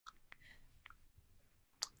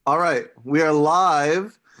All right, we are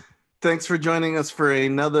live. Thanks for joining us for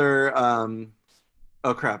another.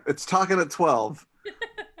 Oh crap! It's talking at 12,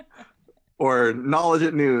 or knowledge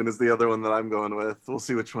at noon is the other one that I'm going with. We'll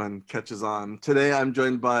see which one catches on. Today, I'm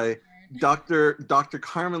joined by Dr.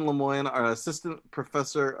 Carmen Lemoyne, our assistant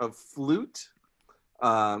professor of flute,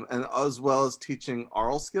 and as well as teaching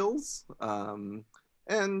aural skills,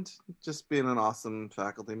 and just being an awesome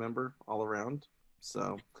faculty member all around.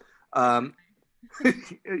 So, I try. um,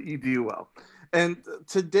 you do well. And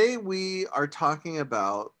today we are talking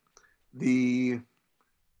about the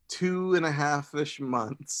 2.5-ish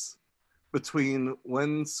months between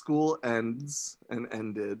when school ends and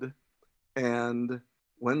ended and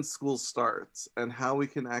when school starts and how we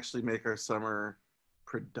can actually make our summer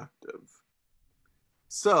productive.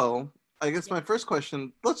 So, I guess Yeah, my first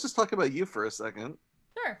question, let's just talk about you for a second.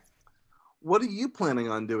 sure. What are you planning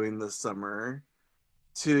on doing this summer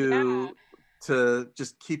Yeah, to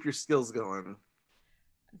just keep your skills going?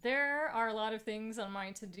 there are a lot of things on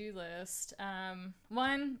my to-do list.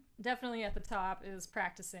 One, definitely at the top, is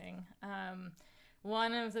practicing.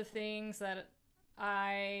 One of the things that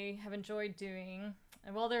I have enjoyed doing,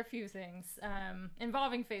 well, there are a few things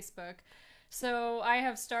involving Facebook. So I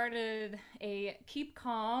have started a Keep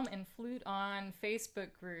Calm and Flute On Facebook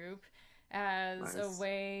group as a Nice.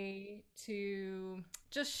 way to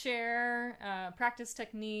just share practice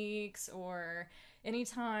techniques, or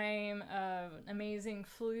anytime an amazing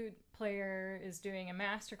flute player is doing a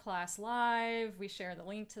masterclass live, we share the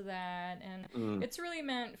link to that. And Mm, it's really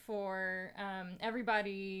meant for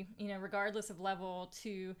everybody, regardless of level,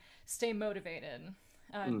 to stay motivated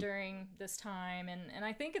mm. during this time. And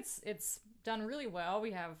I think it's done really well.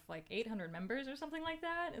 We have like 800 members or something like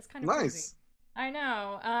that. It's kind of crazy. Nice. I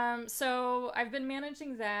know. So I've been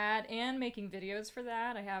managing that and making videos for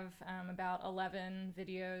that. I have about 11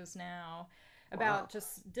 videos now Wow. about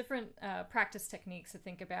just different practice techniques to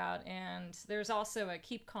think about. And there's also a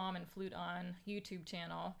Keep Calm and Flute On YouTube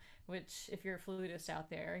channel, which, if you're a flutist out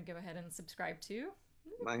there, go ahead and subscribe to.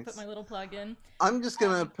 Put Nice. my little plug in. I'm just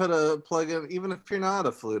gonna Um, put a plug in. Even if you're not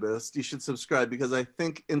a flutist, you should subscribe because I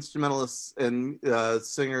think instrumentalists and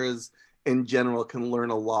singers in general can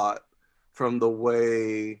learn a lot from the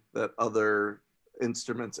way that other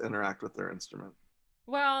instruments interact with their instrument.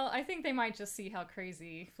 well, I think they might just see how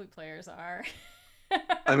crazy flute players are.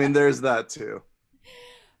 I mean, there's that too.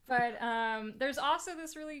 But there's also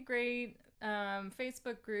this really great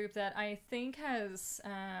Facebook group that I think has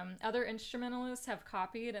other instrumentalists have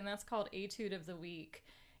copied, and that's called Etude of the Week.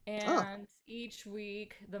 Oh, And each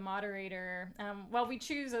week, the moderator, well, we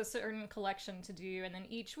choose a certain collection to do, and then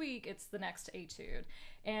each week it's the next etude.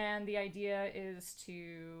 And the idea is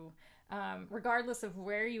to, regardless of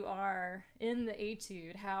where you are in the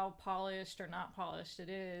etude, how polished or not polished it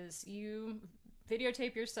is, you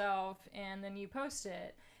videotape yourself and then you post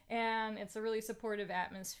it, and it's a really supportive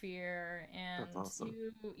atmosphere, that's and awesome.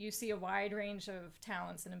 you see a wide range of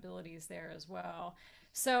talents and abilities there as well.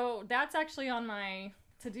 So that's actually on my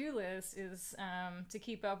to-do list, is to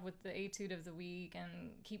keep up with the etude of the week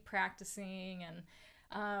and keep practicing.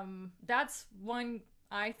 And that's one,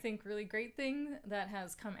 I think, really great thing that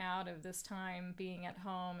has come out of this time being at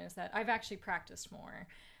home, is that I've actually practiced more,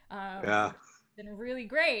 Yeah. which has been really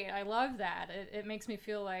great. I love that. It makes me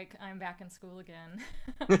feel like I'm back in school again.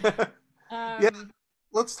 Yeah. um,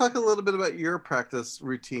 Let's talk a little bit about your practice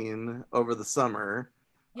routine over the summer.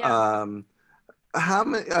 yeah. Um, how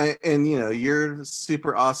many and you're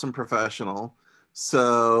super awesome professional,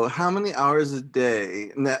 so how many hours a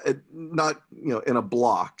day, not in a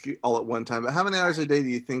block all at one time, but how many hours a Right. day do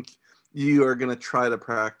you think you are going to try to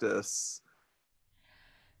practice?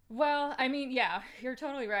 Well, I mean, yeah, you're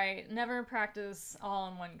totally right. Never practice all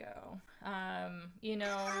in one go.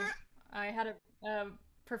 I had a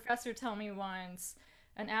professor tell me once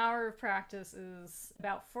an hour of practice is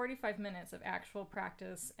about 45 minutes of actual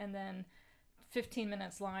practice, and then 15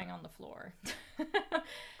 minutes lying on the floor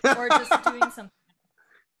or just doing something,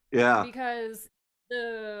 Yeah, because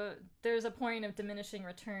there's a point of diminishing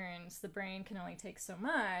returns. The brain can only take so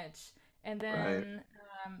much, and right. then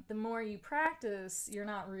the more you practice, you're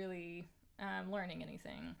not really learning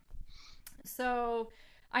anything. So,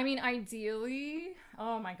 I mean, ideally,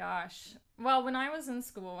 oh my gosh. Well, when I was in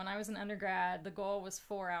school, when I was an undergrad, the goal was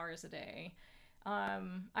 4 hours a day.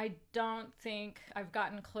 I don't think I've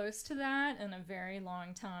gotten close to that in a very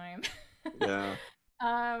long time. Yeah.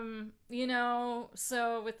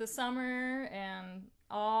 So with the summer and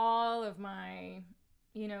all of my,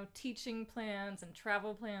 teaching plans and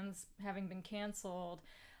travel plans having been canceled,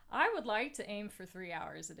 I would like to aim for 3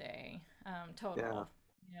 hours a day, Yeah. total.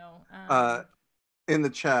 You know, uh in the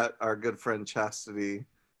chat, our good friend Chastity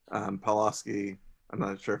Pawlowski. I'm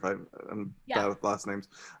not sure if I'm Yeah. bad with last names.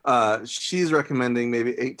 She's recommending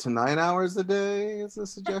maybe 8 to 9 hours a day is a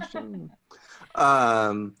suggestion.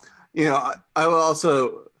 Um, I will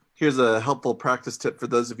also, here's a helpful practice tip for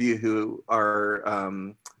those of you who are,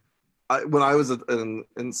 when I was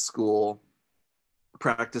in school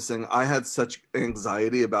practicing, I had such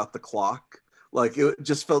anxiety about the clock. Like it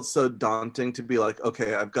just felt so daunting to be like,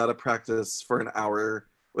 okay, I've got to practice for an hour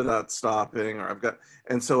without stopping, or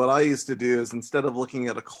and so what I used to do is instead of looking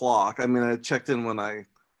at a clock, I mean, I checked in when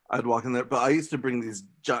I'd walk in there, but I used to bring these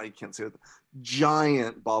giant, you can't see it,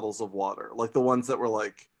 giant bottles of water, like the ones that were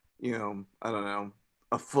like, I don't know,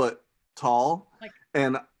 a foot tall. Like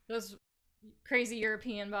And those crazy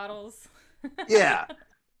European bottles. yeah,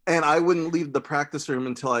 and I wouldn't leave the practice room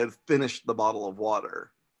until I had finished the bottle of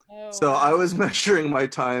water. Oh, So I wow. was measuring my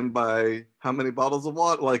time by how many bottles of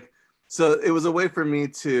water, like, so it was a way for me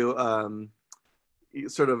to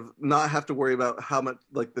sort of not have to worry about how much,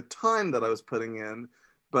 like the time that I was putting in.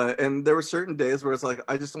 And there were certain days where it's like,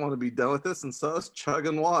 I just want to be done with this. And so I was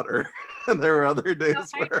chugging water. And there were other How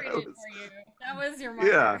days where I hydrated was, were you? That was your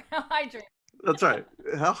yeah, marker. How hydrated. that's right.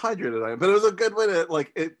 How hydrated I am. But it was a good way to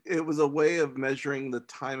like it was a way of measuring the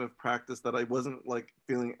time of practice that I wasn't like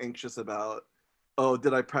feeling anxious about. Oh,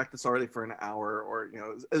 did I practice already for an hour? Or,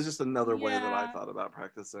 it's just another way that I Yeah, thought about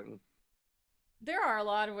practicing. there are a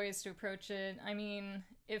lot of ways to approach it. I mean,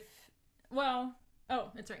 well,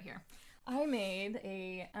 oh, it's right here. I made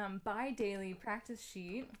a bi-daily practice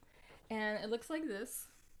sheet, and it looks like this.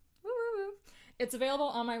 Woo, woo, woo. It's available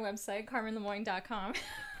on my website, carmenlemoyne.com.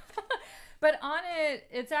 But on it,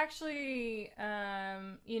 it's actually,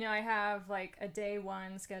 I have like a day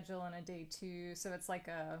one schedule and a day two. So it's like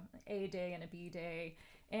a day and a B day.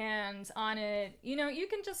 And on it, you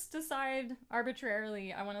can just decide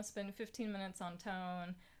arbitrarily, I want to spend 15 minutes on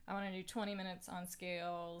tone. I want to do 20 minutes on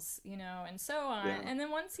scales, and so on. Yeah. And then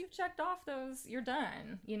once you've checked off those, you're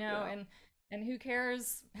done, Yeah. and who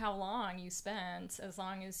cares how long you spent as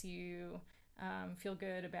long as you feel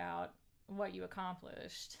good about what you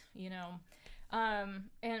accomplished,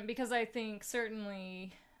 and because I think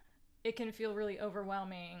certainly it can feel really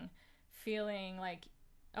overwhelming feeling like,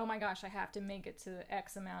 oh my gosh, I have to make it to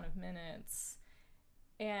X amount of minutes.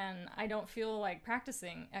 And I don't feel like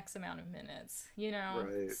practicing X amount of minutes,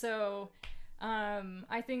 Right. So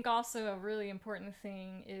I think also a really important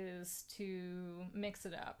thing is to mix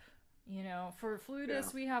it up. For Yeah.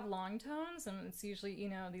 flutists, we have long tones, and it's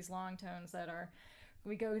usually, these long tones that are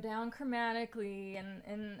we go down chromatically,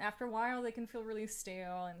 and after a while they can feel really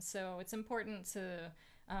stale, and so it's important to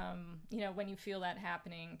when you feel that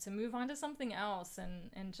happening, to move on to something else,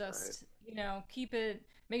 and Right. just keep it,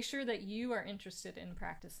 make sure that you are interested in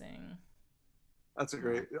practicing. That's a Yeah.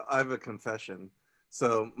 great. I have a confession.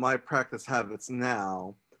 So my practice habits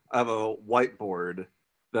now, I have a whiteboard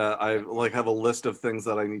that I Okay. like have a list of things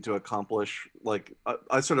that I need to accomplish. Like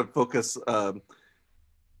I sort of focus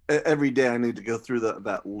every day. I need to go through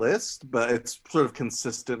that list, but it's sort of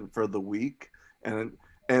consistent for the week. And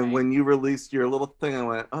and Okay. when you released your little thing, I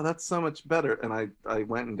went, oh, that's so much better. And I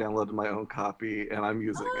went and downloaded my own copy, and I'm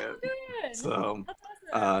using Oh, it. good. So That's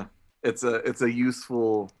uh, awesome. it's a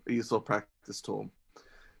useful practice tool.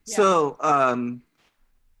 Yeah. So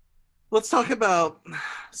let's talk about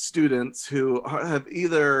students who have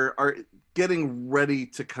either are getting ready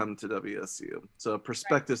to come to WSU. So a Right.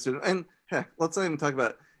 prospective student, and heck, let's not even talk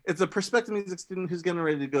about it. It's a prospective music student who's getting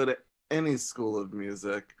ready to go to any school of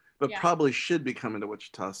music, but Yeah. probably should be coming to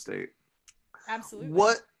Wichita State. Absolutely.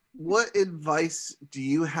 What advice do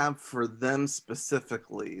you have for them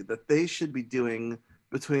specifically that they should be doing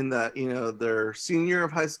between that, their senior year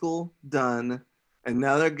of high school done, and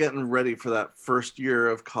now they're getting ready for that first year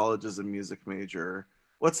of college as a music major?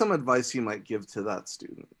 What's some advice you might give to that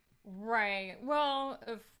student? Right. Well,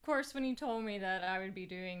 of course, when you told me that I would be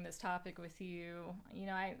doing this topic with you,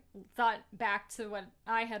 I thought back to what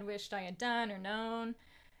I had wished I had done or known.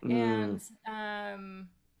 Mm, And,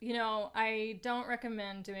 I don't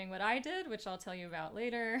recommend doing what I did, which I'll tell you about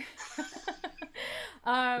later.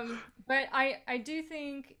 But I do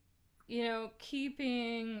think,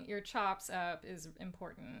 keeping your chops up is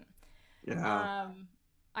important. yeah, Um,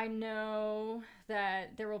 I know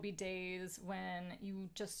that there will be days when you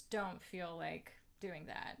just don't feel like doing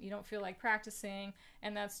that. You don't feel like practicing,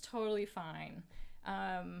 and that's totally fine.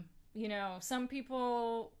 Some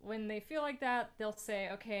people, when they feel like that, they'll say,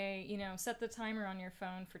 okay, set the timer on your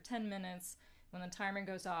phone for 10 minutes. When the timer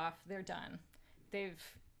goes off, they're done. They've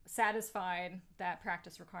satisfied that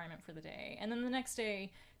practice requirement for the day. And then the next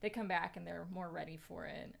day, they come back and they're more ready for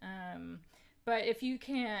it. But if you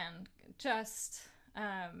can just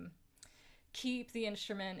um, keep the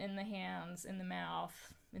instrument in the hands, in the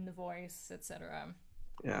mouth, in the voice, etc.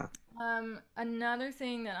 Yeah. Another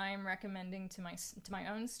thing that I am recommending to my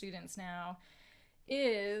own students now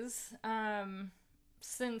is,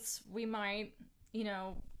 since we might, you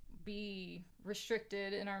know, be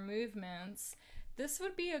restricted in our movements, this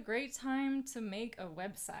would be a great time to make a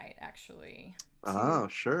website, actually. To Oh,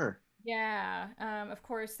 sure. Yeah, of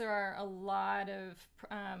course, there are a lot of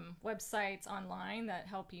websites online that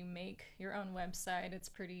help you make your own website. It's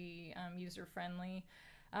pretty user friendly.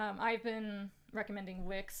 I've been recommending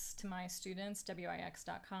Wix to my students,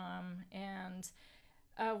 wix.com, and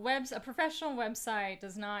a professional website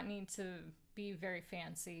does not need to be very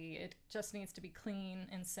fancy. It just needs to be clean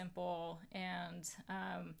and simple. And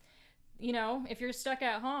you know, if you're stuck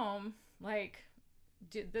at home, like,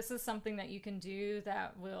 this is something that you can do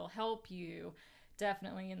that will help you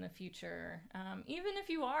definitely in the future. Even if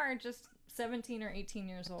you are just 17 or 18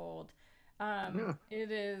 years old, Yeah.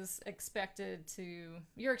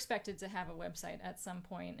 you're expected to have a website at some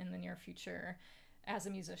point in the near future as a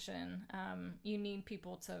musician. You need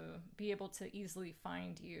people to be able to easily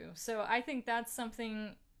find you. So I think that's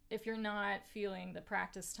something, if you're not feeling the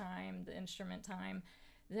practice time, the instrument time,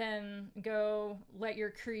 then go let your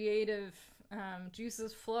creative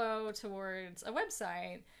juices flow towards a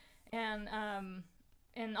website, and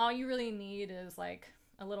all you really need is like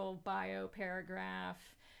a little bio paragraph.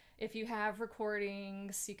 If you have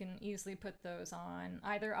recordings, you can easily put those on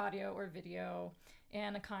either audio or video,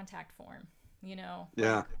 and a contact form. You know,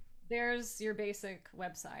 Yeah. like, there's your basic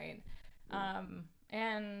website.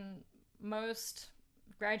 And most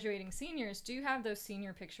graduating seniors do have those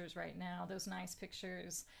senior pictures right now, those nice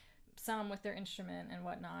pictures, some with their instrument and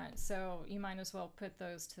whatnot. So you might as well put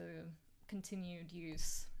those to continued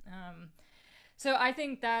use. So I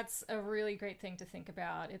think that's a really great thing to think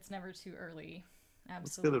about. It's never too early.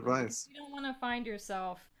 That's good Absolutely. Because advice. you don't want to find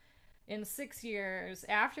yourself in 6 years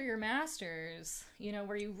after your master's, you know,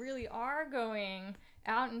 where you really are going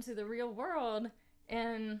out into the real world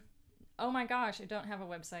and, oh my gosh, I don't have a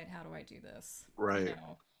website. How do I do this? You Right.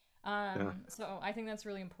 know? Yeah. So I think that's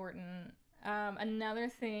really important. Another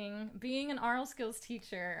thing, being an aural skills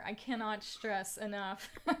teacher, I cannot stress enough.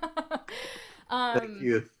 Thank um,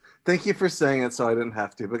 you. Thank you for saying it so I didn't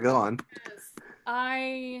have to, but go on. yes,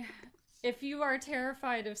 I, if you are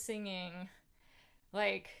terrified of singing,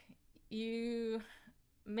 like, you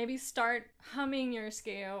maybe start humming your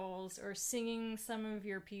scales or singing some of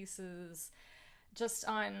your pieces just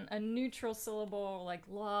on a neutral syllable like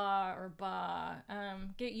la or ba.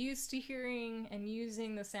 Get used to hearing and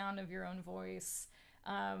using the sound of your own voice.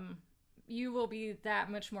 Um, you will be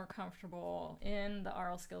that much more comfortable in the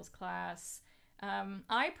aural skills class.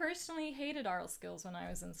 I personally hated aural skills when I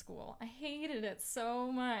was in school. I hated it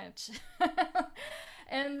so much.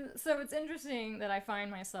 And so it's interesting that I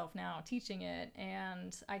find myself now teaching it.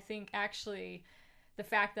 And I think actually the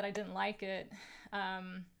fact that I didn't like it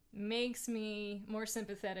makes me more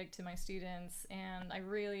sympathetic to my students. And I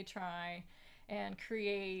really try and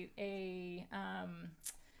create a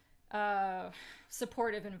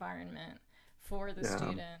supportive environment for the Yeah.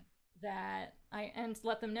 student, and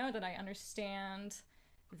let them know that I understand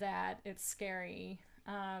that it's scary,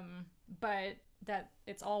 but that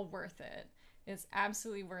it's all worth it. It's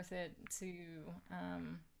absolutely worth it to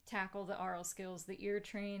tackle the aural skills, the ear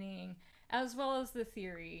training, as well as the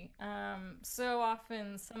theory. So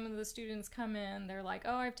often, some of the students come in, they're like,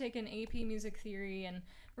 oh, I've taken AP music theory, and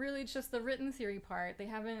really it's just the written theory part. They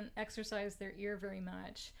haven't exercised their ear very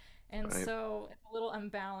much. And Right. so it's a little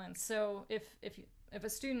unbalanced. So if a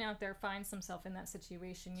student out there finds themselves in that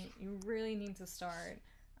situation, you really need to start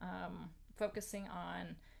focusing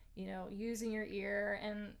on, you know, using your ear.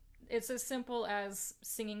 And it's as simple as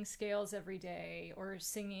singing scales every day or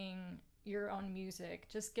singing your own music,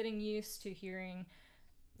 just getting used to hearing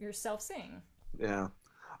yourself sing. Yeah.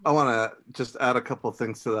 I Yeah. want to just add a couple of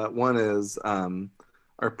things to that. One is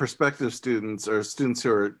our prospective students or students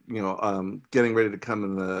who are, getting ready to come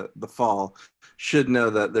in the fall should know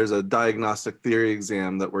that there's a diagnostic theory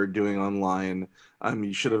exam that we're doing online.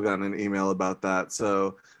 You should have gotten an email about that.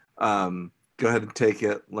 So go ahead and take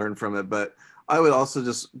it, learn from it. But I would also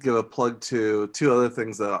just give a plug to two other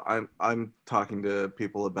things that I'm talking to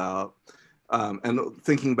people about. And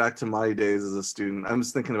thinking back to my days as a student, I'm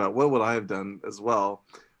just thinking about what would I have done as well.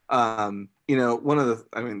 Some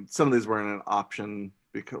of these weren't an option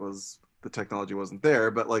because the technology wasn't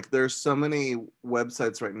there, but like there's so many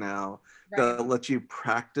websites right now Right. that let you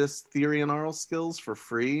practice theory and aural skills for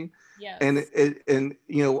free. And Yes.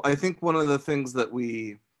 I think one of the things that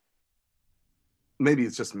we, maybe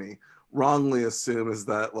it's just me, wrongly assume is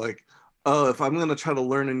that like, oh, if I'm going to try to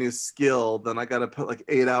learn a new skill, then I got to put like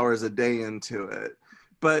 8 hours a day into it.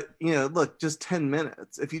 But, look, just 10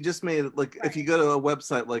 minutes. If you just made it like, if you Right. go to a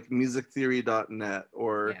website like musictheory.net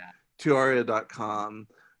or Yeah. tuaria.com,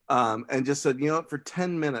 and just said, what, for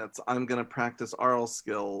 10 minutes, I'm going to practice oral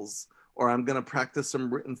skills or I'm going to practice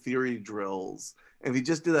some written theory drills. And if you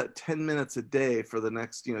just do that 10 minutes a day for the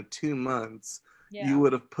next, 2 months, you Yeah.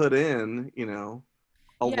 would have put in, a Yeah.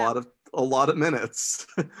 lot of a lot of minutes.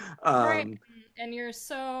 Right. um, And you're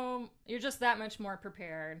just that much more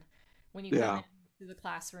prepared when you come yeah. into the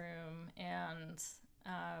classroom and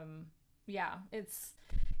um yeah,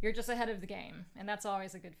 you're just ahead of the game and that's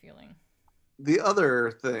always a good feeling. The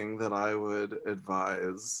other thing that I would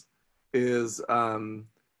advise is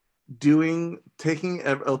taking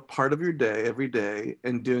a part of your day every day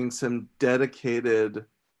and doing some dedicated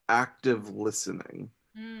active listening.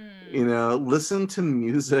 Mm. Listen to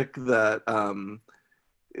music that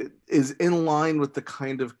is in line with the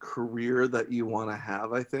kind of career that you want to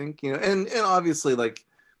have, I think. And obviously, like,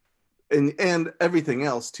 and everything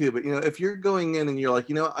else too. But if you're going in and you're like,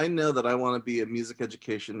 I know that I want to be a music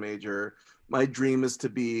education major. My dream is to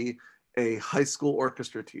be a high school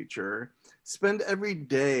orchestra teacher. Spend every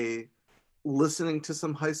day listening to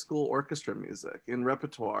some high school orchestra music in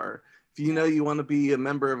repertoire. If you know Yeah. you want to be a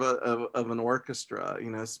member of an orchestra,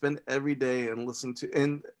 spend every day and listen to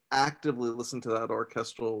and actively listen to that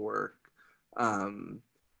orchestral work. Um,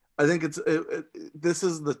 I think this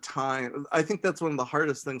is the time. I think that's one of the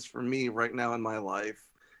hardest things for me right now in my life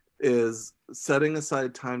is setting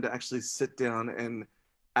aside time to actually sit down and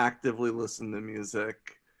actively listen to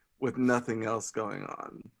music with nothing else going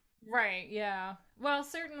on. Right, yeah. Well,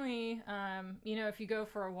 certainly, if you go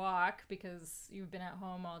for a walk because you've been at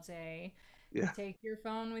home all day, Yeah, take your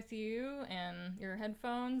phone with you and your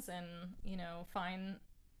headphones and, find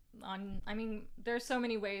I mean, there's so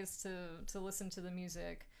many ways to listen to the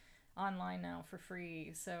music online now for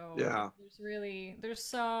free. So yeah. there's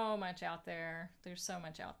so much out there. There's so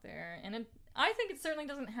much out there. And I think it certainly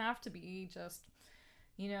doesn't have to be just,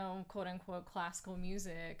 quote unquote classical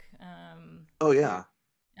music. Oh There yeah,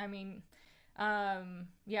 I mean,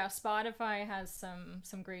 yeah, Spotify has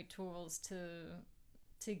some great tools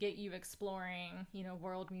to get you exploring,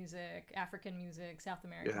 world music, African music, South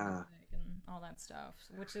American yeah, music, and all that stuff,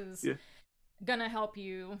 which is yeah, gonna help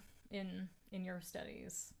you in your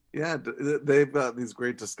studies. yeah. They've got these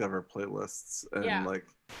great Discover playlists and Yeah. like,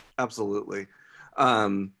 absolutely.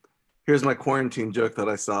 Um, Here's my quarantine joke that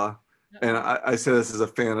I saw, and Uh-oh. I say this as a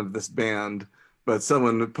fan of this band, but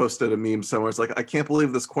someone posted a meme somewhere. It's like, I can't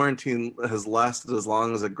believe this quarantine has lasted as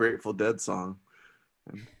long as a Grateful Dead song,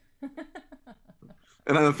 and,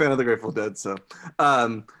 and I'm a fan of the Grateful Dead, so.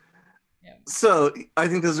 Um, Yeah. so I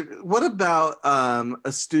think there's. What about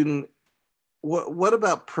a student? What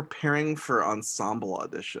about preparing for ensemble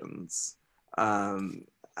auditions? Um,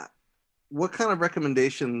 what kind of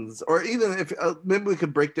recommendations, or even if maybe we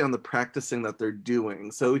could break down the practicing that they're doing.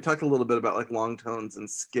 So we talked a little bit about like long tones and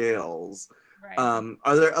scales. Right.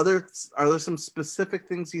 Are there some specific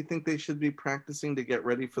things you think they should be practicing to get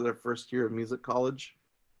ready for their first year of music college?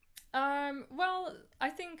 Well, I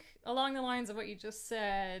think along the lines of what you just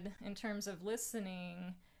said in terms of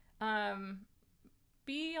listening, um,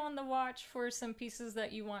 be on the watch for some pieces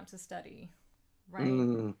that you want to study, right?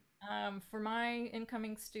 Mm, For my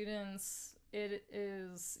incoming students, it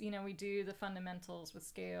is, we do the fundamentals with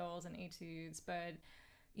scales and etudes, but,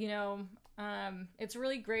 it's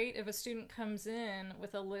really great if a student comes in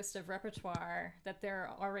with a list of repertoire that they're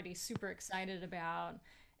already super excited about,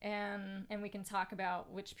 and we can talk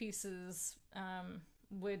about which pieces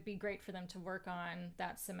would be great for them to work on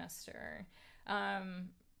that semester. Um,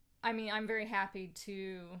 I mean, I'm very happy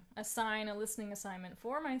to assign a listening assignment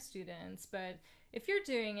for my students, but if you're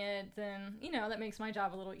doing it, then that makes my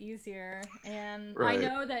job a little easier, and right.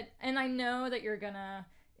 I know that you're gonna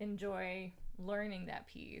enjoy learning that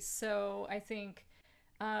piece. So I think,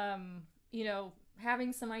 um,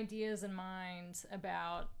 having some ideas in mind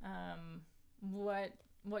about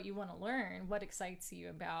what you want to learn, what excites you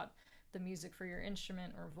about the music for your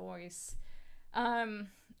instrument or voice. Um,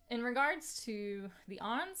 in regards to the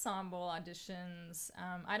ensemble auditions,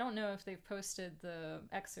 I don't know if they've posted the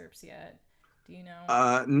excerpts yet. Do you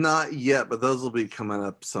know? Not yet, but those will be coming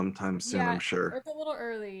up sometime soon, Yeah, I'm sure. it's a little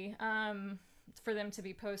early for them to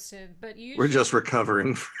be posted, but We're usually, just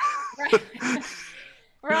recovering. right,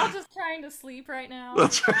 we're all just trying to sleep right now.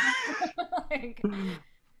 That's right. Like,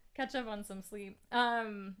 catch up on some sleep.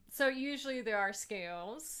 So usually there are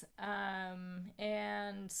scales,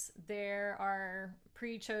 and there are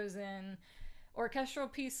pre-chosen orchestral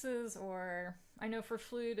pieces or I know for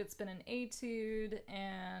flute it's been an etude,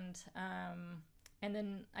 and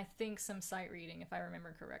then I think some sight reading if I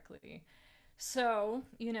remember correctly. So,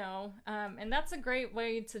 and that's a great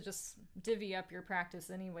way to just divvy up your practice,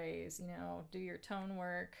 anyways. Do your tone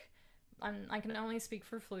work. I can only speak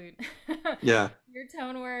for flute. Yeah. Your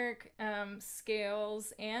tone work,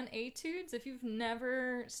 scales, and etudes. If you've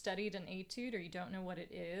never studied an etude or you don't know what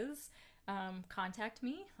it is, contact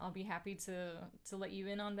me. I'll be happy to let you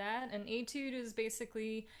in on that. An etude is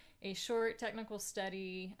basically a short technical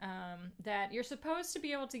study that you're supposed to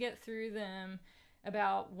be able to get through them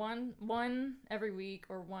about one every week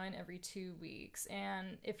or one every 2 weeks.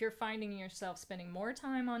 And if you're finding yourself spending more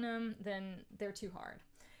time on them, then they're too hard.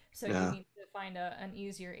 So you Yeah. need to find an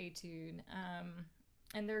easier etude.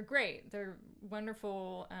 And they're great. They're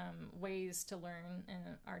wonderful ways to learn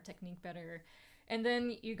our technique better. And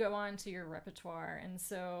then you go on to your repertoire. And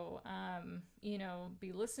so,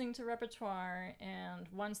 be listening to repertoire. And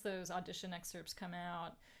once those audition excerpts come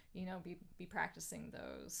out, be practicing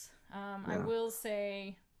those. I Yeah. will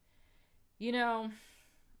say,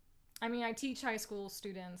 I teach high school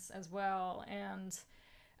students as well. And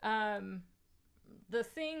the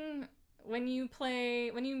thing when you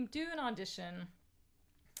do an audition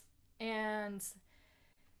and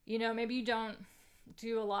maybe you don't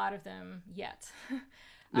do a lot of them yet.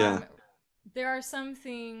 Yeah. There are some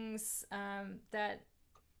things that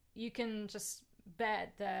you can just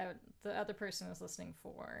bet that the other person is listening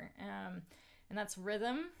for, and that's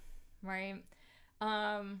rhythm, right?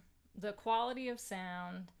 The quality of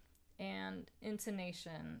sound and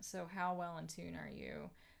intonation. So how well in tune are you?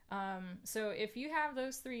 So if you have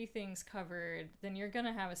those three things covered, then you're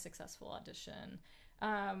gonna have a successful audition.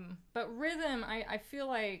 But rhythm, I feel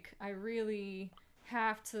like I really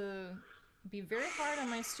have to be very hard on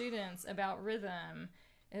my students about rhythm.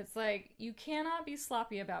 It's like you cannot be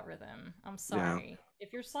sloppy about rhythm. I'm Yeah. sorry.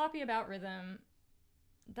 If you're sloppy about rhythm,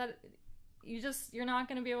 that you're not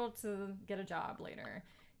going to be able to get a job later.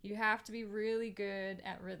 You have to be really good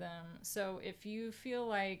at rhythm. So if you feel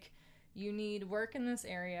like you need work in this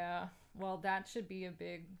area, well, that should be a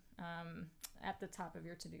big at the top of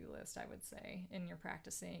your to-do list, I would say, in your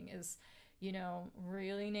practicing is,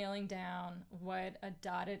 really nailing down what a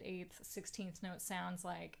dotted eighth, 16th note sounds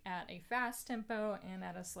like at a fast tempo and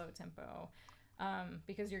at a slow tempo,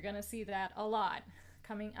 because you're going to see that a lot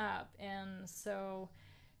coming up. And so,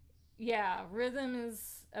 yeah, rhythm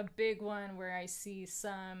is a big one where I see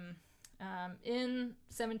some in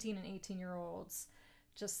 17 and 18-year-olds.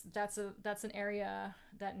 Just that's an area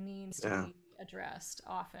that needs to Yeah. be addressed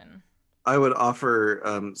often. I would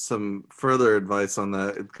offer some further advice on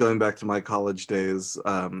that. Going back to my college days,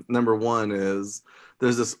 number one is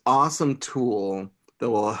there's this awesome tool that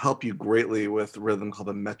will help you greatly with rhythm called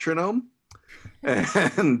a metronome,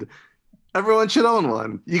 and everyone should own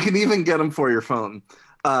one. You can even get them for your phone.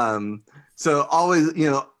 So always,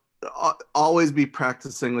 always be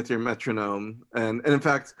practicing with your metronome. And in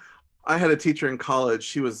fact, I had a teacher in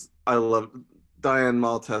college. I love Diane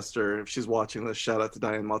Maltester. If she's watching this, shout out to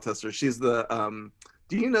Diane Maltester. She's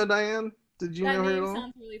do you know Diane? Did you That know her at name all?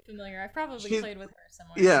 sounds really familiar. I've probably She, played with her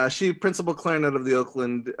somewhere. yeah, she principal clarinet of the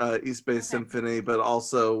Oakland East Bay Okay. Symphony, but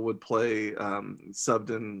also would play subbed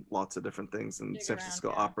in lots of different things in Dig San around, Francisco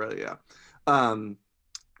yeah. Opera. Yeah. Um,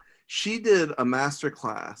 she did a master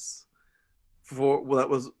class that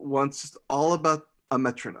was once just all about a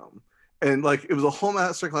metronome, and like it was a whole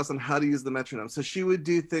master class on how to use the metronome. So she would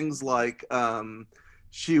do things like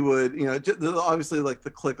she would obviously like the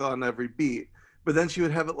click on every beat, but then she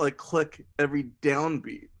would have it like click every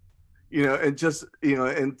downbeat, and just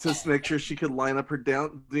make sure she could line up her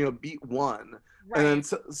down, beat one. And then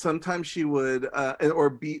Right. sometimes she would or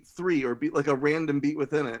beat three, or beat like a random beat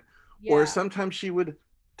within it. Or Yeah. sometimes she would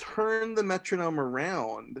turn the metronome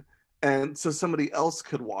around, and so somebody else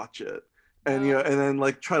could watch it, and Oh, and then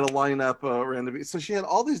like try to line up a random beat. So she had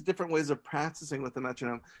all these different ways of practicing with the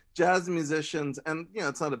metronome. Jazz musicians, and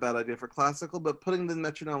it's not a bad idea for classical, but putting the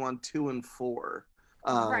metronome on 2 and 4.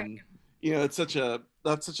 right. um it's it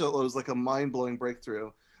was like a mind-blowing breakthrough.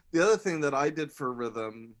 The other thing that I did for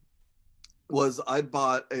rhythm was I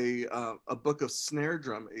bought a book of snare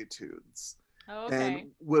drum etudes, Oh, and okay.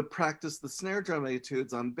 would practice the snare drum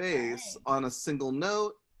etudes on bass Right. on a single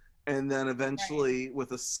note, and then Right. eventually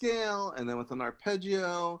with a scale, and then with an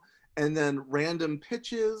arpeggio, and then random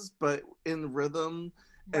pitches but in rhythm.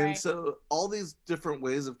 And Right. so all these different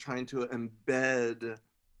ways of trying to embed,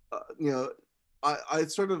 I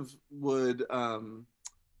sort of would,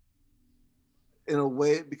 in a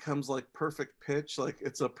way it becomes like perfect pitch, like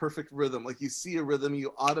it's a perfect rhythm. Like you see a rhythm,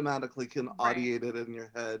 you automatically can Right. audiate it in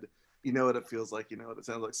your head. You know what it feels like, you know what it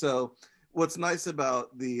sounds like. So what's nice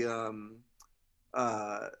about the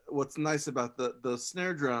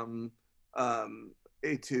snare drum um,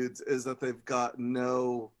 etudes is that they've got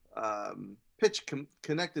no pitch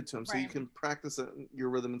connected to them, so you Right. can practice your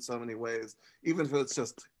rhythm in so many ways, even if it's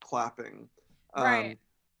just clapping. Right. Um,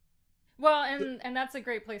 Well, and that's a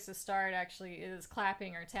great place to start actually is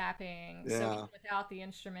clapping or tapping. So even yeah, without the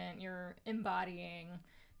instrument, you're embodying,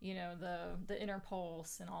 the inner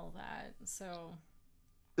pulse and all of that. So,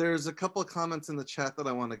 there's a couple of comments in the chat that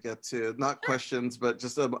I want to get to, not sure. questions, but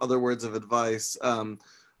just other words of advice.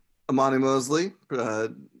 Amani Mosley,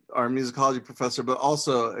 our musicology professor, but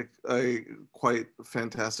also a quite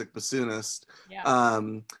fantastic bassoonist, Yeah.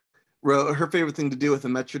 um, wrote her favorite thing to do with a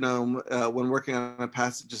metronome when working on a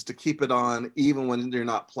passage is to keep it on even when you're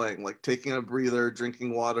not playing, like taking a breather,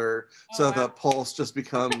 drinking water, Oh so that wow. that pulse just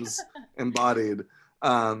becomes embodied.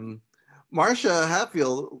 Um, Marcia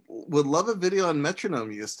Hatfield would love a video on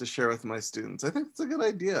metronome use to share with my students. I think it's a good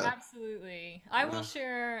idea. Absolutely. I will Yeah.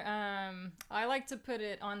 share I like to put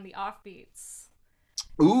it on the offbeats.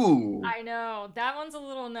 Ooh, I know. That one's a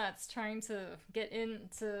little nuts trying to get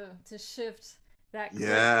to shift that click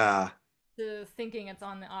yeah, to thinking it's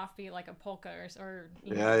on the offbeat like a polka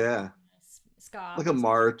yeah, yeah. ska. Like a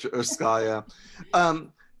march or Skaya.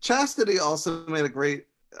 Chastity also made a great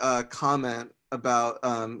comment about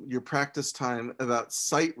your practice time about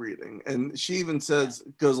sight reading, and she even Yeah. says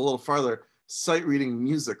goes a little farther, sight reading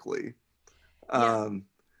musically. Yeah. Um,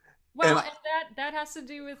 Well, and and that has to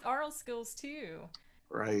do with oral skills too.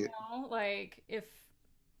 You right, know, like if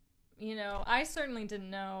I certainly didn't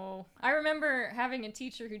know. I remember having a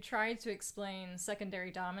teacher who tried to explain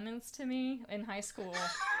secondary dominance to me in high school.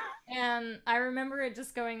 And I remember it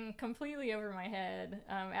just going completely over my head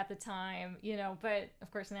at the time, but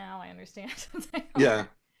of course now I understand what they yeah, are.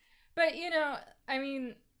 But, I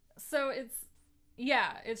mean, so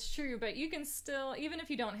yeah, it's true, but you can still, even if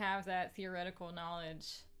you don't have that theoretical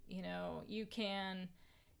knowledge, you can,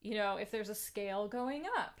 if there's a scale going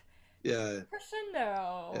up, yeah,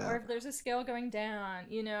 crescendo, or yeah, if there's a scale going down,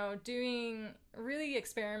 doing really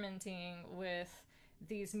experimenting with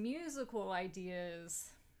these musical ideas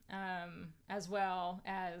as well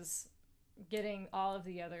as getting all of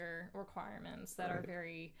the other requirements that are right,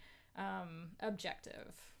 very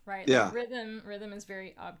objective, right? Like yeah, rhythm is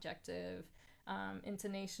very objective.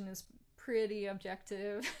 Intonation is pretty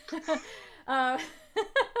objective. uh,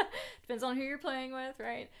 depends on who you're playing with,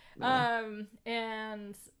 right? yeah,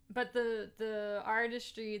 And but the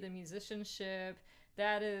artistry, the musicianship,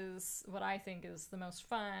 that is what I think is the most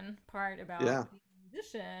fun part about yeah, being a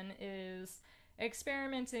musician is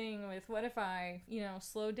experimenting with what if I,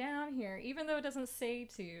 slow down here, even though it doesn't say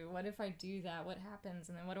to. What if I do that? What happens?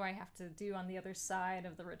 And then what do I have to do on the other side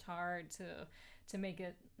of the retard to make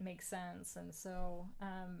it make sense? And so,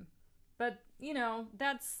 but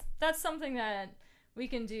that's something that we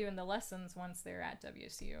can do in the lessons once they're at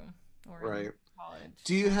WSU or in right. college.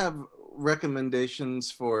 Do you have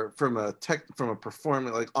recommendations for from a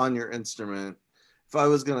performance like on your instrument? If I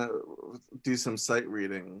was gonna do some sight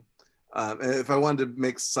reading, and if I wanted to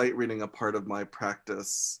make sight reading a part of my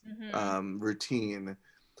practice Mm-hmm. routine,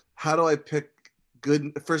 how do I pick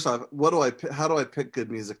good? First off, what do I? How do I pick good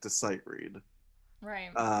music to sight read?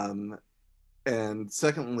 Right. Um, and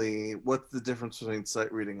secondly, what's the difference between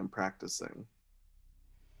sight reading and practicing?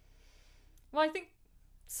 Well, I think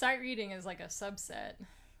sight reading is like a subset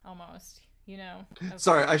almost, of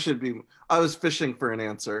Sorry, I should be. I was fishing for an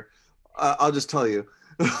answer. I'll just tell you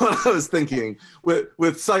what I was thinking.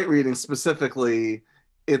 With sight reading specifically,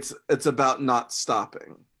 it's about not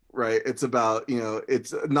stopping, right? It's about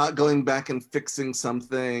it's not going back and fixing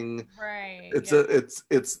something. right. It's Yeah. a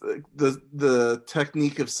it's the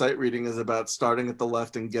technique of sight reading is about starting at the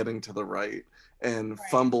left and getting to the right and Right.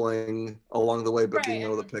 fumbling along the way, but Right. being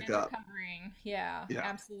able to pick And up. recovering. Yeah, Yeah. So,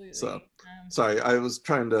 absolutely. sorry, I was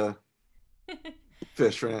trying to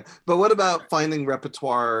fish right now. But what about finding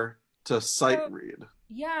repertoire to sight So read?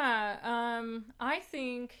 yeah, I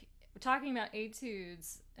think talking about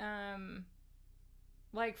etudes,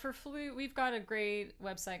 like for flute, we've got a great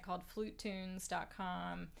website called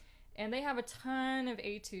flutetunes.com, and they have a ton of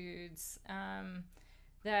etudes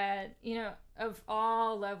that, of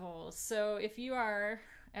all levels. So if you are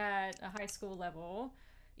at a high school level,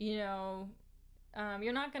 you know,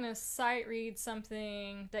 you're not going to sight read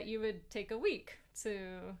something that you would take a week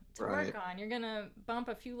to work Right. on. You're going to bump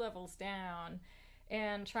a few levels down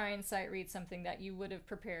and try and sight read something that you would have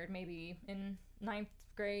prepared maybe in ninth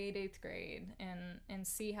grade, eighth grade, and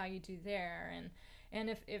see how you do there. And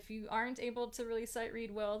if you aren't able to really sight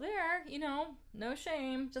read well there, no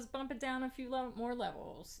shame, just bump it down a few more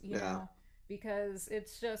levels, Yeah. because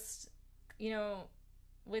it's just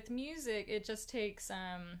with music, it just takes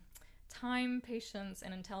time, patience,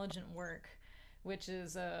 and intelligent work, which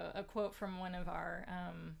is a quote from one of our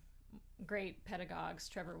great pedagogues,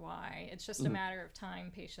 Trevor Y. It's just a matter of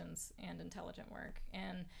time, patience, and intelligent work.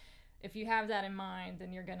 And if you have that in mind,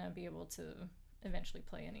 then you're going to be able to eventually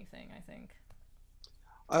play anything, I think.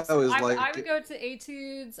 I So always I like. would go to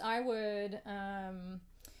etudes. I would,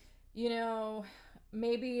 you know,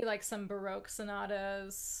 maybe like some Baroque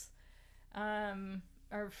sonatas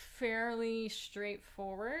are fairly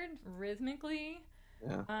straightforward rhythmically.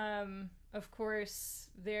 Yeah. Of course,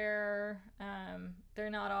 they're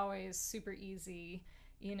not always super easy,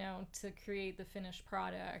 to create the finished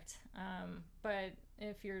product. But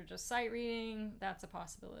if you're just sight reading, that's a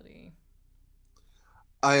possibility.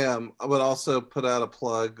 I would also put out a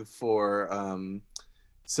plug for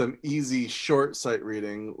some easy short sight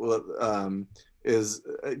reading. Is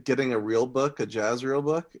getting a real book, a jazz real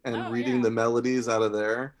book, and Oh reading yeah. the melodies out of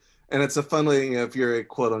there. And it's a fun way, if you're a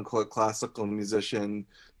quote unquote classical musician,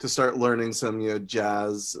 to start learning some,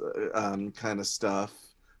 jazz kind of stuff.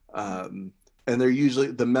 Mhm. Um, and they're usually,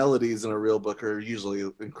 the melodies in a real book are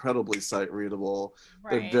usually incredibly sight readable.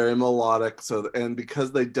 They're Right. very melodic. So, and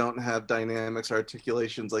because they don't have dynamics,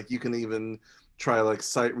 articulations, like you can even try like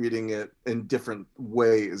sight reading it in different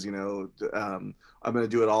ways. I'm going to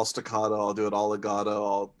do it all staccato. I'll do it all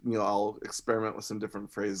legato. I'll experiment with some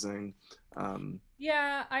different phrasing. Um,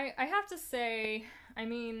 Yeah, I have to say, I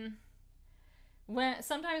mean, when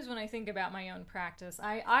I think about my own practice,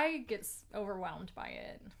 I get overwhelmed by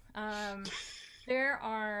it. There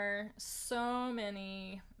are so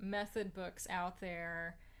many method books out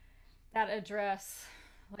there that address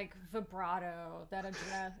like vibrato, that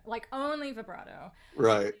address like only vibrato,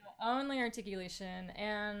 right. only articulation,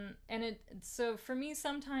 and it so for me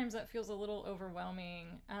sometimes that feels a little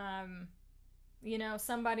overwhelming.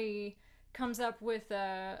 Somebody comes up with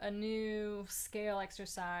a new scale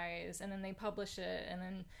exercise and then they publish it, and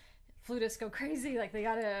then flutists go crazy like they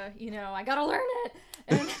gotta, I gotta learn it.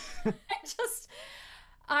 And I just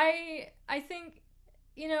I think,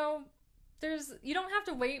 you know there's you don't have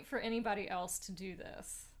to wait for anybody else to do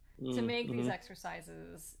this, to make these Mm-hmm.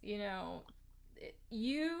 exercises.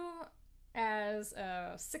 You as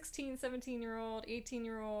a 16, 17-year old,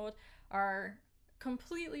 18-year-old are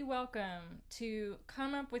completely welcome to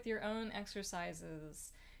come up with your own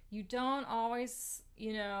exercises. You don't always,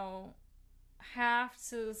 have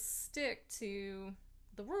to stick to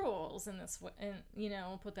the rules in this way, and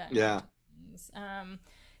put that in Yeah. quotations.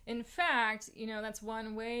 In fact, that's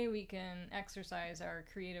one way we can exercise our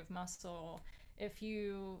creative muscle. If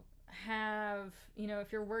you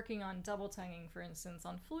if you're working on double tonguing, for instance,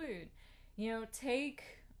 on flute, take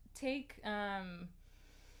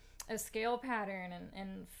a scale pattern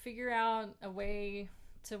and figure out a way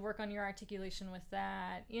to work on your articulation with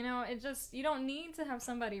that. You don't need to have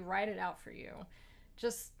somebody write it out for you.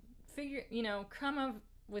 Just come up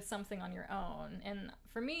with something on your own. And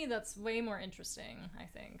for me, that's way more interesting, I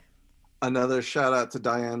think. Another shout out to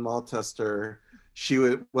Diane Maltester. She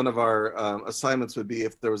would One of our assignments would be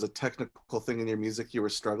if there was a technical thing in your music you were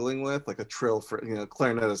struggling with, like a trill for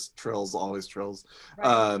clarinetist trills, always trills.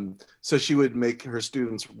 Right. So she would make her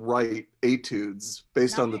students write etudes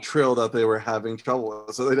based on the trill Nice. that they were having trouble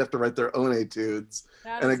with. So they'd have to write their own etudes.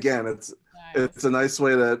 That And is again, it's nice. it's a nice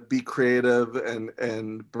way to be creative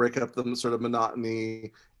and break up the sort of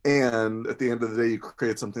monotony, and at the end of the day you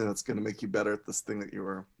create something that's going to make you better at this thing that you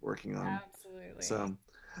were working on. Absolutely. So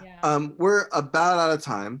Yeah. we're about out of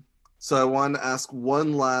time, so I want to ask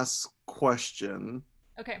one last question.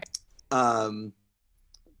 Okay. um,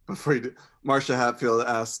 Before you do, Marcia Hatfield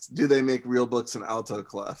asks, do they make real books in alto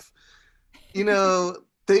clef?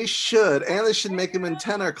 They should, and they should make them in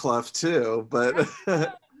tenor clef too, but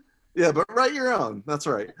yeah, but write your own. That's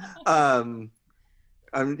right. um,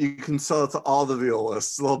 you can sell it to all the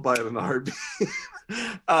violists. They'll buy it in a heartbeat.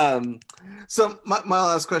 um, so my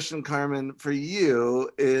last question, Carmen, for you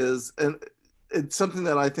is, and it's something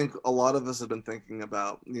that I think a lot of us have been thinking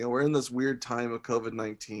about. We're in this weird time of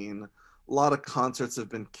COVID-19. A lot of concerts have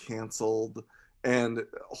been canceled, and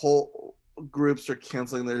whole groups are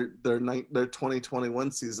canceling their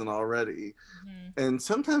 2021 season already. Hmm. And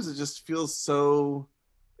sometimes it just feels so.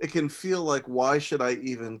 It can feel like, why should I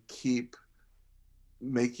even keep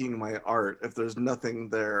making my art if there's nothing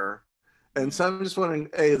there? And so I'm just wondering,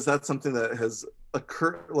 A, is that something that has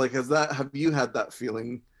occurred? Like, have you had that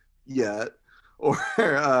feeling yet? Or,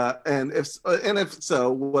 and if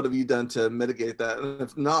so, what have you done to mitigate that? And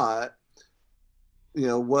if not,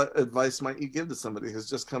 what advice might you give to somebody who's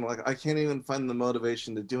just kind of like, I can't even find the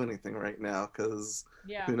motivation to do anything right now because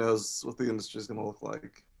Yeah. who knows what the industry is going to look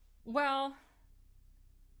like? Well,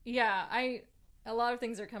 yeah, I a lot of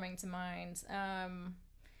things are coming to mind.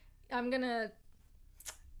 I'm gonna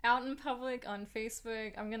out in public on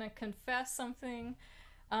Facebook. I'm gonna confess something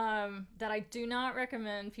that I do not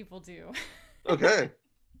recommend people do. Okay.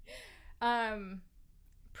 um,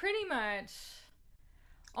 Pretty much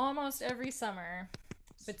almost every summer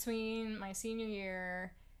between my senior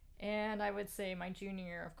year and I would say my junior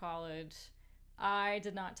year of college, I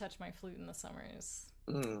did not touch my flute in the summers,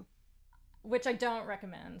 Mm. which I don't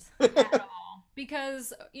recommend at all.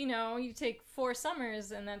 Because, you take 4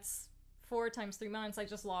 summers and that's 4 times 3 months. I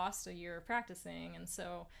just lost a year of practicing. And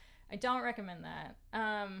so I don't recommend that.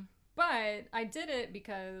 But I did it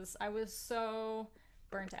because I was so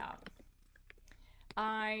burnt out.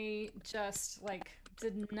 I just like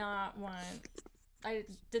did not want I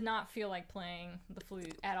did not feel like playing the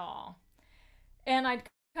flute at all. And I'd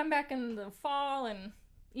come back in the fall and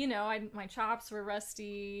my chops were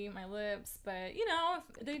rusty, my lips, but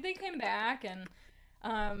they came back and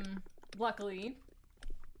luckily.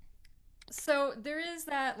 So there is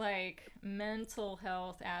that like mental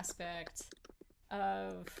health aspect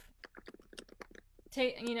of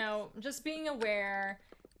just being aware,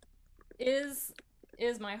 is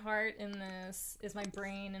is my heart in this? Is my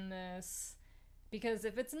brain in this? Because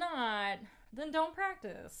if it's not, then don't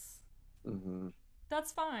practice. Hmm.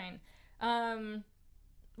 That's fine. Um,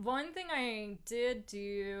 One thing I did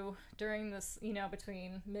do during this,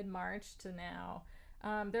 between mid March to now,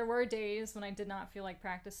 there were days when I did not feel like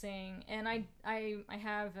practicing, and I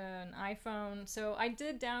have an iPhone, so I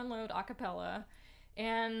did download acapella,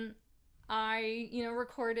 and I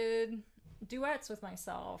recorded duets with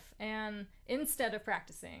myself, and instead of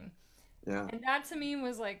practicing, Yeah. and that to me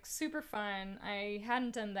was like super fun. I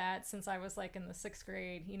hadn't done that since I was like in the 6th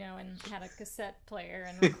grade, and had a cassette player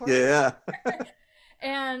and recorded. Yeah.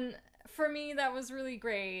 And for me that was really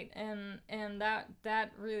great, and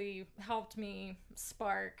that really helped me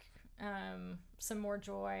spark some more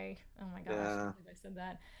joy. Oh my gosh, I Yeah. can't believe I said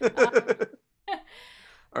that.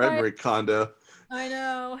 All right, But Marie Kondo. I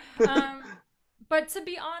know. But to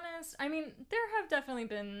be honest, I mean, there have definitely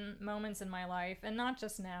been moments in my life, and not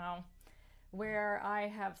just now, where I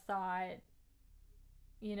have thought,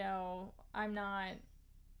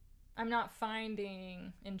 I'm not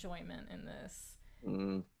finding enjoyment in this.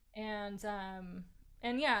 Mm.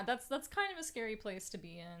 And yeah, that's kind of a scary place to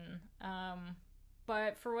be in.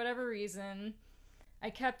 But for whatever reason, I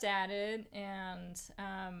kept at it, and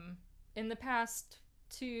in the past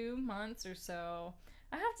 2 months or so,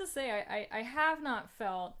 I have to say I have not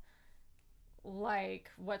felt like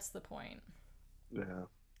what's the point. Yeah.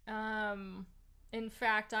 Um, in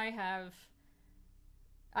fact, I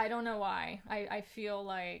don't know why. I feel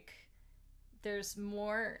like there's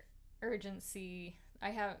more urgency.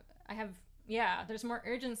 I have yeah, there's more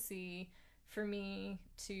urgency for me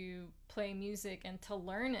to play music and to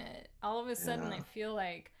learn it. All of a sudden Yeah. I feel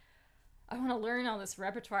like I want to learn all this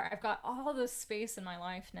repertoire. I've got all this space in my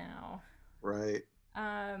life now. Right.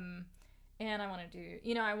 Um and I want to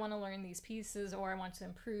do, I want to learn these pieces, or I want to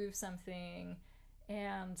improve something.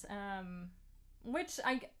 And which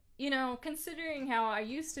considering how I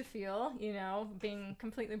used to feel, being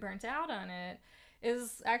completely burnt out on it,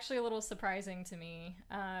 is actually a little surprising to me.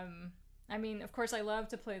 I mean, of course, I love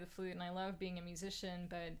to play the flute and I love being a musician,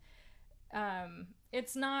 but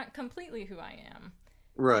it's not completely who I am. And,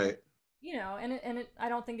 Right. I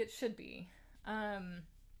don't think it should be. Um,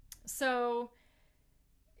 so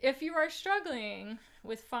if you are struggling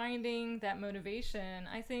with finding that motivation,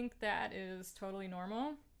 I think that is totally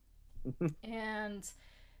normal. And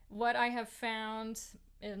what I have found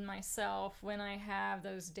in myself when I have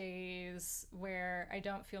those days where I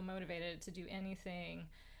don't feel motivated to do anything,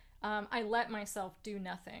 I let myself do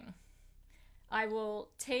nothing. I will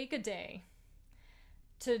take a day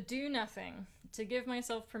to do nothing, to give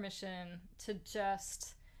myself permission to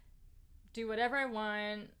just do whatever I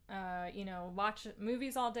want, watch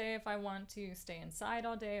movies all day if I want to, stay inside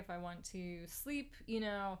all day if I want to, sleep,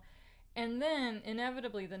 and then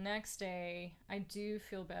inevitably the next day, I do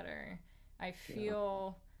feel better. I Yeah.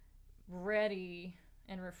 feel ready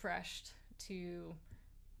and refreshed to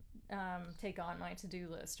take on my to do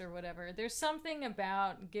list or whatever. There's something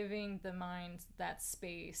about giving the mind that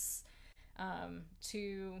space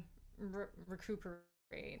to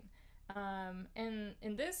recuperate. And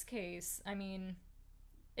in this case, I mean,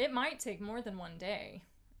 it might take more than one day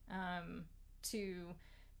um, to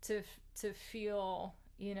to to feel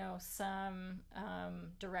some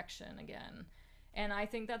direction again, and I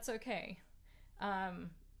think that's okay. Um,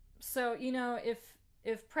 so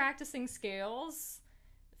if practicing scales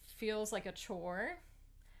feels like a chore,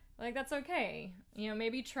 Like, that's okay.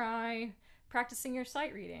 Maybe try practicing your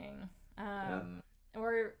sight reading, Yeah.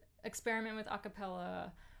 or experiment with a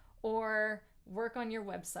cappella, or work on your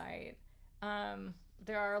website.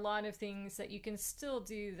 There are a lot of things that you can still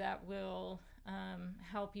do that will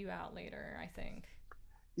help you out later, I think.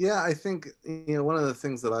 Yeah, I think one of the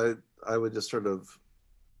things that I would just sort of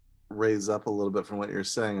raise up a little bit from what you're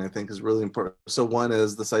saying, I think is really important. So one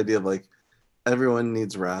is this idea of like everyone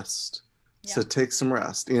needs rest. Yeah. So take some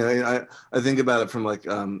rest. I think about it from like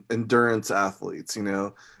endurance athletes, Yeah.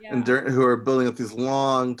 who are building up these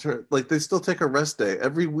long term, like they still take a rest day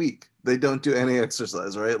every week. They don't do any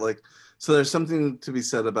exercise, right? Like, so there's something to be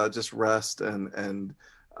said about just rest and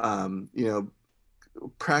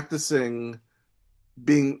practicing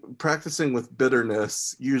practicing with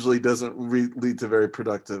bitterness usually doesn't lead to very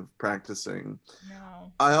productive practicing.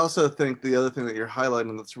 No. I also think the other thing that you're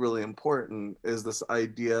highlighting that's really important is this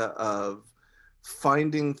idea of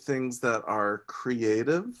finding things that are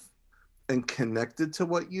creative and connected to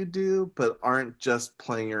what you do, but aren't just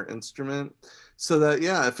playing your instrument. So that,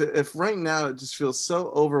 yeah, if right now it just feels so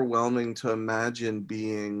overwhelming to imagine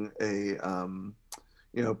being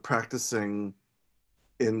practicing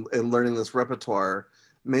in learning this repertoire,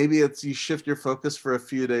 maybe it's you shift your focus for a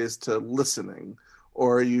few days to listening,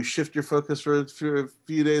 or you shift your focus for a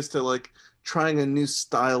few days to like trying a new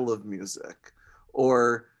style of music.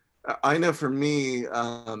 Or I know for me,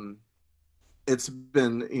 it's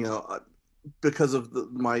been because of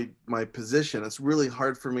my position, it's really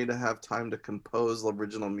hard for me to have time to compose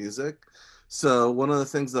original music. So one of the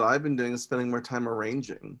things that I've been doing is spending more time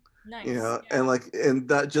arranging, Nice. and Yeah. like and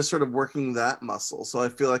that just sort of working that muscle. So I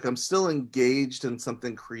feel like I'm still engaged in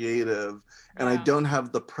something creative, and I Yeah. don't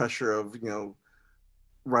have the pressure of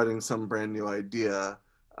writing some brand new idea.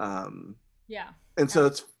 Um, Yeah. and so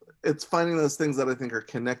Absolutely. it's finding those things that I think are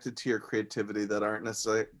connected to your creativity that aren't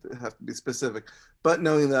necessarily have to be specific, but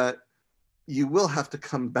knowing that you will have to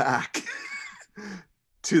come back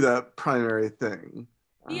to that primary thing.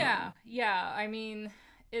 Yeah. Yeah. I mean,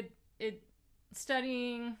 it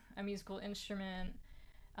studying a musical instrument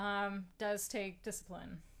does take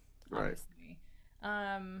discipline, Right. obviously.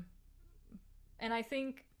 Um, and I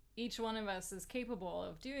think each one of us is capable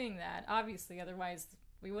of doing that. Obviously, otherwise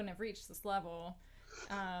we wouldn't have reached this level.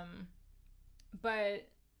 Um, but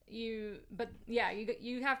yeah,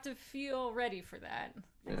 you have to feel ready for that.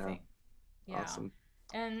 I Yeah. think. Yeah, Awesome.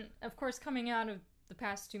 and of course, coming out of the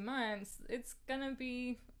past 2 months, it's gonna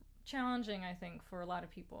be challenging. I think for a lot of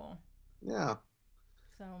people. Yeah.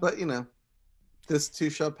 So, But this too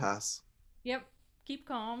shall pass. yep, keep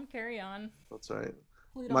calm, carry on, That's right.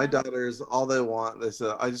 flute My on. daughters, all they want, they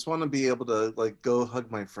said, I just want to be able to like go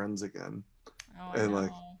hug my friends again. Oh, I And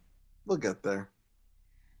like, know. we'll get there.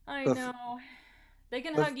 I The, know. They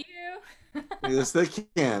can the, hug you. yes, they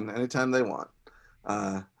can anytime they want.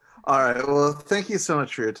 Uh, all right. Well, thank you so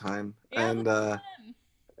much for your time. Yeah, this was fun.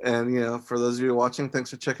 And for those of you watching, thanks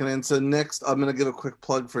for checking in. So next, I'm gonna give a quick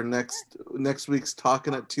plug for next week's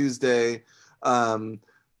Talking at Tuesday. Um,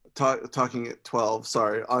 talking at 12.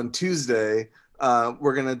 Sorry, on Tuesday,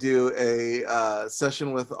 we're gonna do a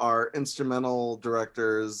session with our instrumental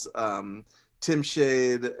directors, Tim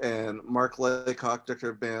Shade and Mark Laycock, director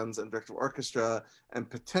of bands and director of orchestra, and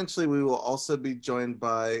potentially we will also be joined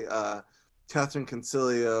by Catherine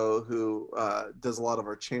Concilio, who does a lot of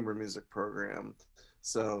our chamber music program.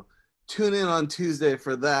 So tune in on Tuesday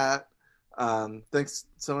for that. Thanks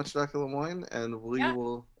so much, Dr. Lemoyne, and we Yeah.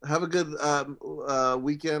 will have a good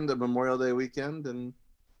weekend, a Memorial Day weekend, and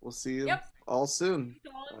we'll see you Yep. all soon. To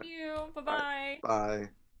all All of right. you. Bye All right. bye. Bye.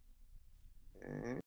 Okay.